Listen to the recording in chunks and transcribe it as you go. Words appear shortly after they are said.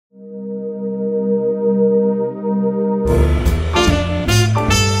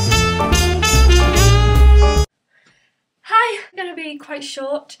quite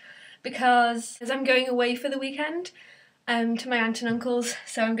short because I'm going away for the weekend to my aunt and uncle's,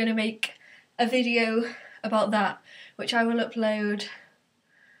 so I'm going to make a video about that, which I will upload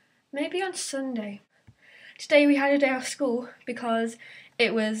maybe on Sunday. Today we had a day off school because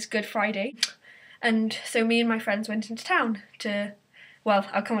it was Good Friday, and so me and my friends went into town to, well,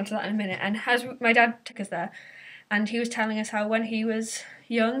 I'll come on to that in a minute, and as my dad took us there, and he was telling us how when he was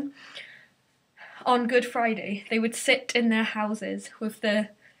young, on Good Friday, they would sit in their houses with the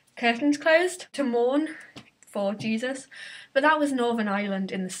curtains closed to mourn for Jesus, but that was Northern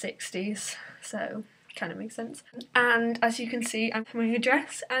Ireland in the 60s, so kind of makes sense. And as you can see, I'm wearing a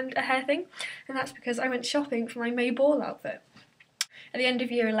dress and a hair thing, and that's because I went shopping for my May ball outfit. At the end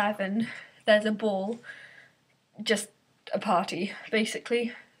of year 11, there's a ball, just a party,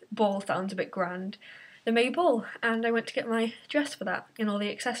 basically. Ball sounds a bit grand. The May ball, and I went to get my dress for that and all the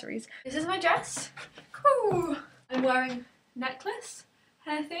accessories. This is my dress. Ooh. I'm wearing necklace,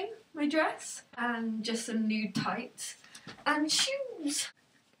 hair thing, my dress, and just some nude tights and shoes.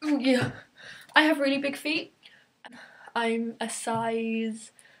 Ooh, yeah. I have really big feet. I'm a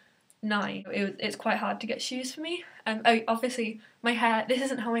size 9. It's quite hard to get shoes for me. Obviously my hair, this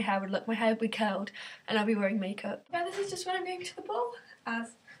isn't how my hair would look. My hair would be curled and I'll be wearing makeup. Yeah, this is just when I'm going to the ball, as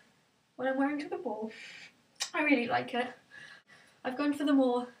when I'm wearing to the ball. I really like it. I've gone for the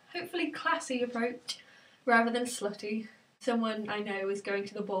more, hopefully classy approach rather than slutty. Someone I know is going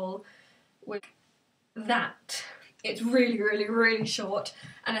to the ball with that. It's really, really, really short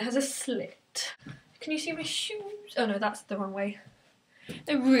and it has a slit. Can you see my shoes? Oh no, that's the wrong way.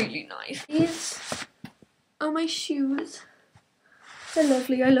 They're really nice. These are my shoes. They're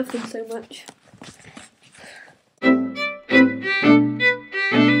lovely, I love them so much.